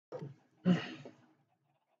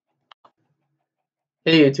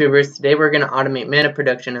Hey YouTubers, today we're going to automate mana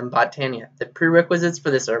production in Botania. The prerequisites for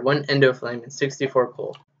this are 1 endoflame and 64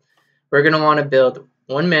 coal. We're going to want to build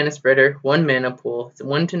 1 mana spreader, 1 mana pool,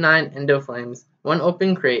 1 to 9 endoflames, 1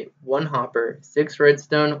 open crate, 1 hopper, 6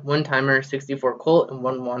 redstone, 1 timer, 64 coal, and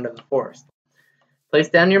 1 wand of the forest. Place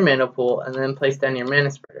down your mana pool and then place down your mana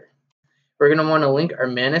spreader. We're going to want to link our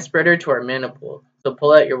mana spreader to our mana pool. So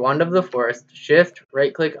pull out your wand of the forest, shift,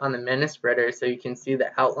 right click on the mana spreader so you can see the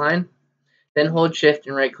outline. Then hold shift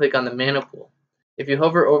and right click on the mana pool. If you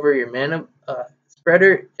hover over your mana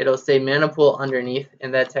spreader, it'll say mana pool underneath,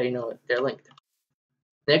 and that's how you know they're linked.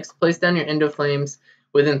 Next, place down your endoflames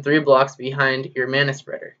within 3 blocks behind your mana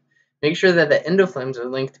spreader. Make sure that the endoflames are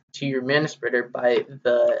linked to your mana spreader by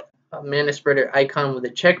the mana spreader icon with a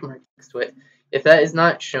check mark next to it. If that is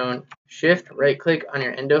not shown, shift right click on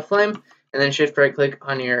your endoflame and then shift right click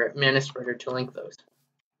on your mana spreader to link those.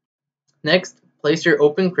 Next, place your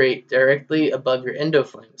open crate directly above your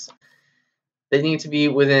endoflames. They need to be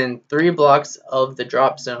within 3 blocks of the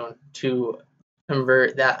drop zone to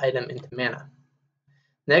convert that item into mana.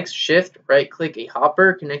 Next, shift right click a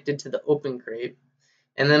hopper connected to the open crate,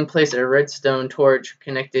 and then place a redstone torch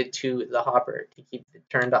connected to the hopper to keep it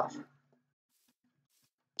turned off.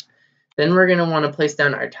 Then we're going to want to place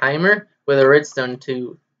down our timer with a redstone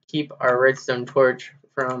to keep our redstone torch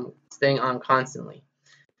from staying on constantly.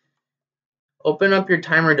 Open up your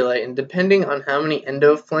timer delay, and depending on how many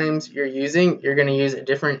endoflames you're using, you're going to use a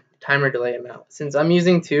different timer delay amount. Since I'm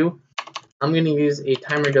using 2, I'm going to use a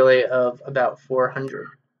timer delay of about 400.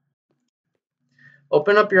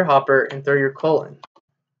 Open up your hopper and throw your coal in.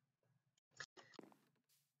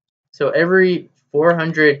 So every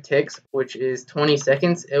 400 ticks, which is 20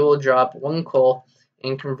 seconds, it will drop 1 coal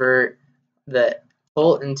and convert the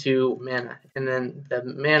coal into mana, and then the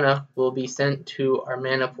mana will be sent to our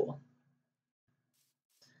mana pool.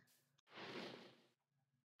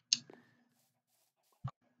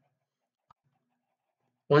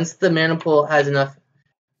 Once the mana pool has enough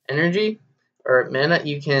energy or mana,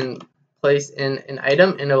 you can place in an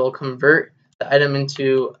item and it will convert the item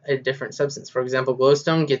into a different substance. For example,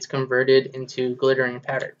 glowstone gets converted into glittering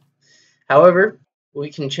powder. However, we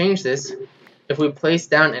can change this. If we place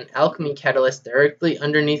down an alchemy catalyst directly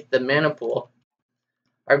underneath the mana pool,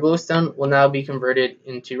 our glowstone will now be converted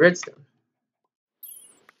into redstone.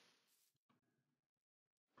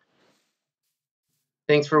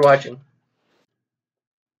 Thanks for watching.